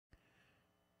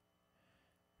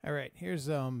All right, here's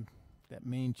that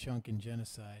main chunk in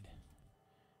Genocide.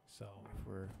 So if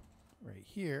we're right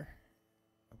here,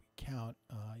 we count.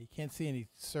 You can't see any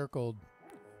circled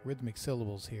rhythmic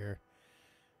syllables here,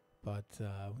 but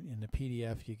in the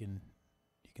PDF you can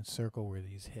circle where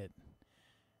these hit.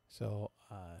 So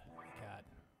we got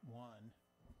 1. I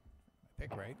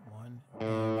pick right. 1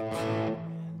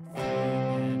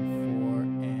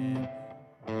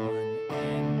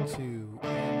 and 2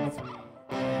 and 3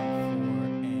 and 4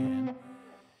 and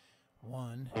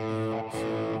 1 and 2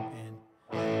 and 3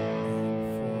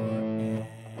 and 4 and 1 and 2 and 4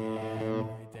 and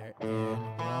right there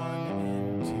and 1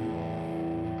 and 2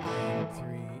 and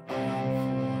 3 and 4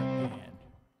 and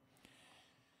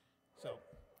so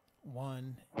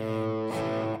 1 and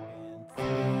 2 and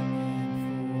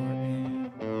 3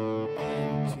 and 4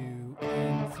 and 2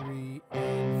 and 3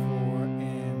 and 4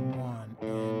 and 1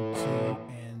 and 2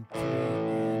 and 3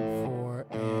 and 4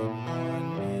 and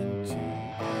 1 and 2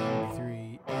 and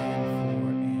 3 and 4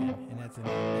 and that's an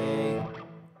A,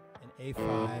 an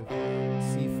A5,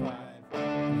 C5,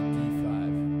 and a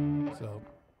D5. So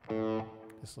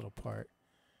this little part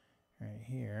right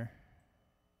here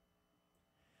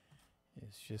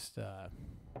is just down,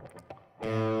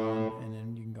 and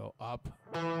then you can go up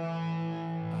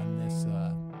on this.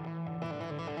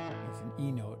 It's an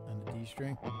E note on the D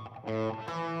string. I'm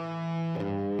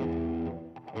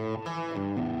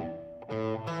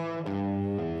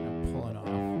pulling off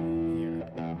here.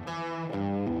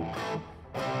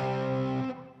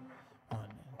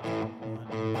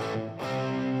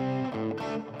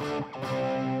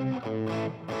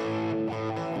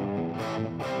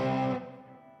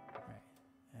 Right,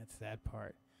 that's that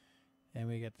part. And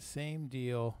we got the same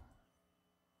deal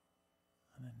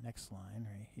on the next line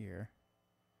right here.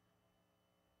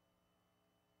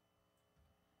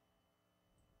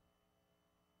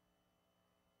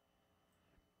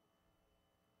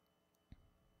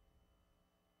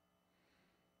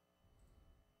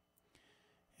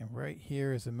 And right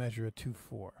here is a measure of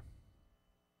 2/4.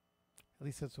 At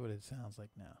least that's what it sounds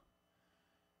like now.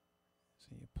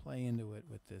 So you play into it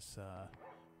with this 1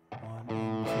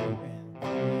 and 2 and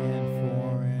 3 and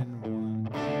 4 and 1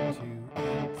 and 2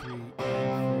 and 3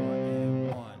 and 4 and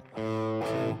 1, 2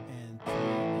 and 3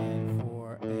 and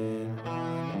 4 and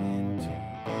 1 and 2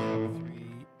 and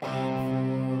 3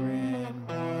 and 4 and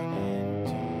 1 and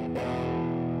 2.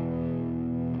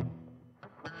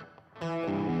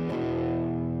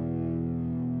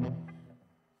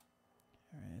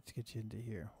 All right, let's get you into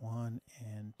here. 1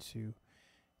 and 2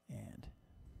 and.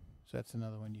 So that's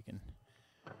another one you can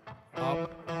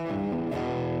up. All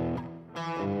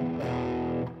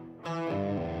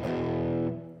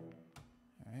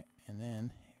right, and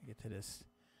then you get to this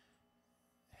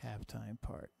halftime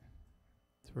part.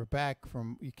 So we're back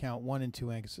from, you count 1 and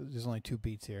 2 and, so there's only 2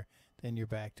 beats here. Then you're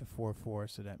back to 4/4,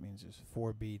 so that means there's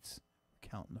 4 beats. We're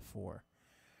counting the 4.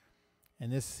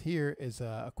 And this here is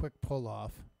a quick pull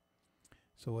off.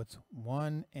 So it's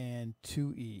 1 and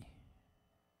 2E.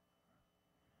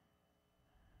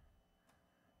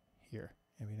 Here.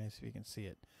 It'd be nice if you can see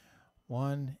it.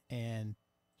 1 and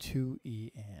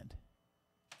 2E and.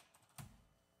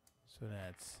 So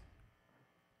that's.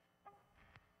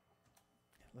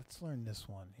 Let's learn this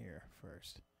one here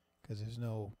first, because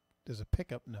there's a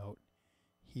pickup note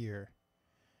here,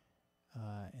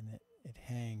 and it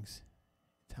hangs,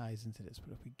 it ties into this.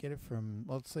 But if we get it from,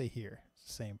 let's say here, it's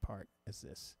the same part as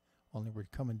this, only we're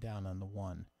coming down on the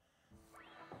 1.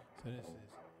 So this is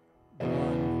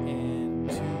 1 and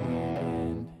 2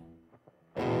 and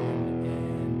 1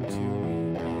 and 2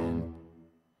 and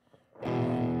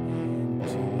 1 and 2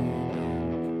 and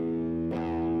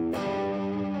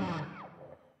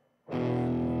 1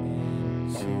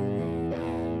 and 2 and 3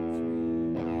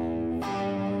 and 4.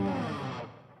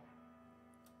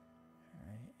 All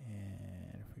right,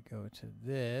 and if we go to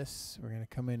this, we're going to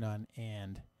come in on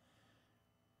and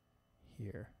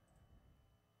here.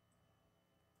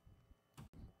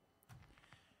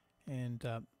 And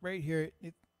right here,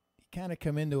 you kind of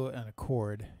come into it on a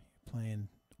chord. You're playing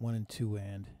 1 and 2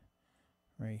 and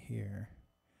right here,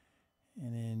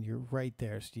 and then you're right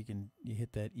there, so you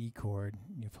hit that E chord.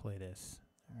 And you play this.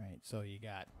 All right, so you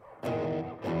got.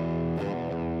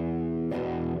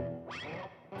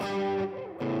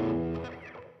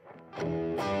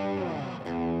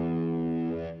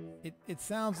 It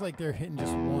sounds like they're hitting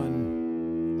just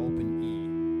one open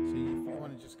E. So if you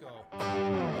want to just go.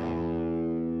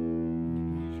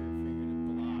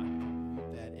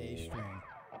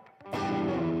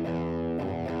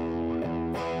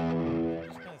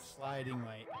 Sliding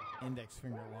my index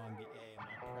finger along the A and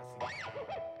not pressing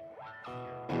it.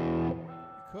 You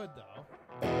could though.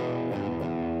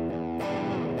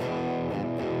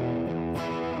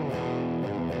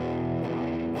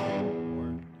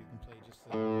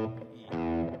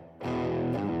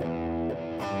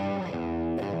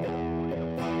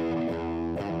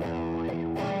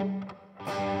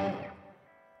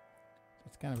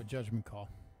 kind of a judgment call.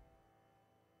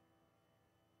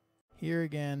 Here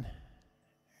again,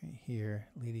 right here,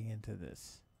 leading into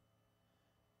this.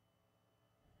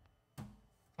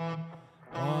 1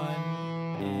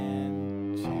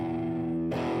 and 2, 1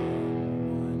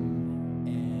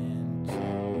 and 2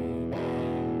 and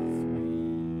 3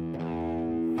 and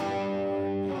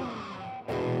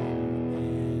 4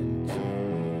 and 2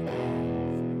 and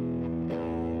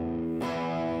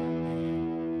 3.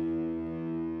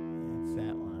 That's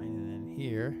that line, and then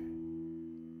here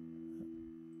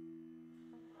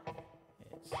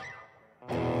it's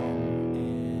 1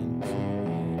 and 2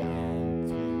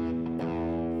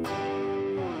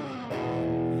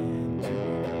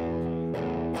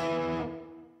 and 3.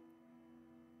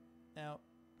 Now,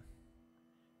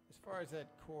 as far as that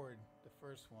chord, the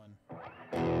first one,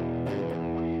 you can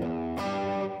play that.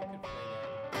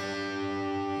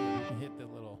 You can hit the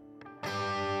little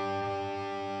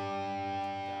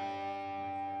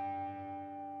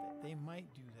they might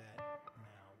do that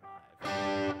now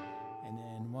live. And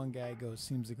then one guy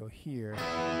seems to go here.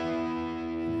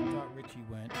 And I thought Richie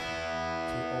went to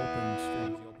open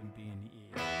strings, the open B and the E.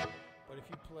 But if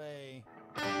you play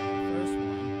the first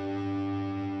one,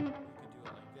 you could do it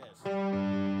like this. 5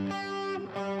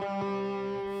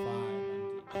 on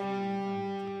D,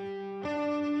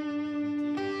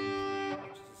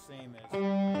 which is the same as.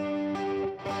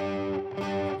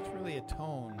 It's really a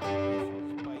tone.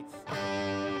 It bites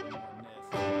on this.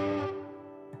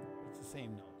 It's the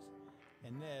same notes.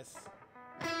 And this is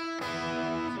a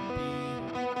B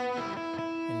and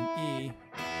an E,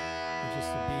 or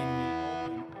just a B and an E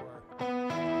open, or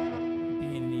B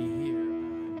and an E here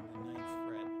on the 9th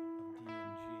fret of D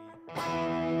and G. Might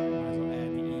as well add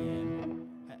the E in.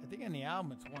 I think on the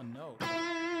album it's one note. I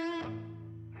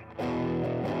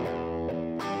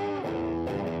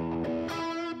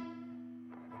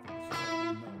think it's just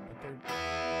one note, but they're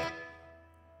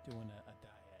doing a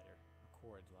dyad or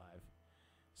chords live.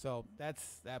 So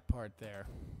that's that part there.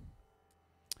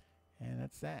 And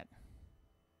that's that.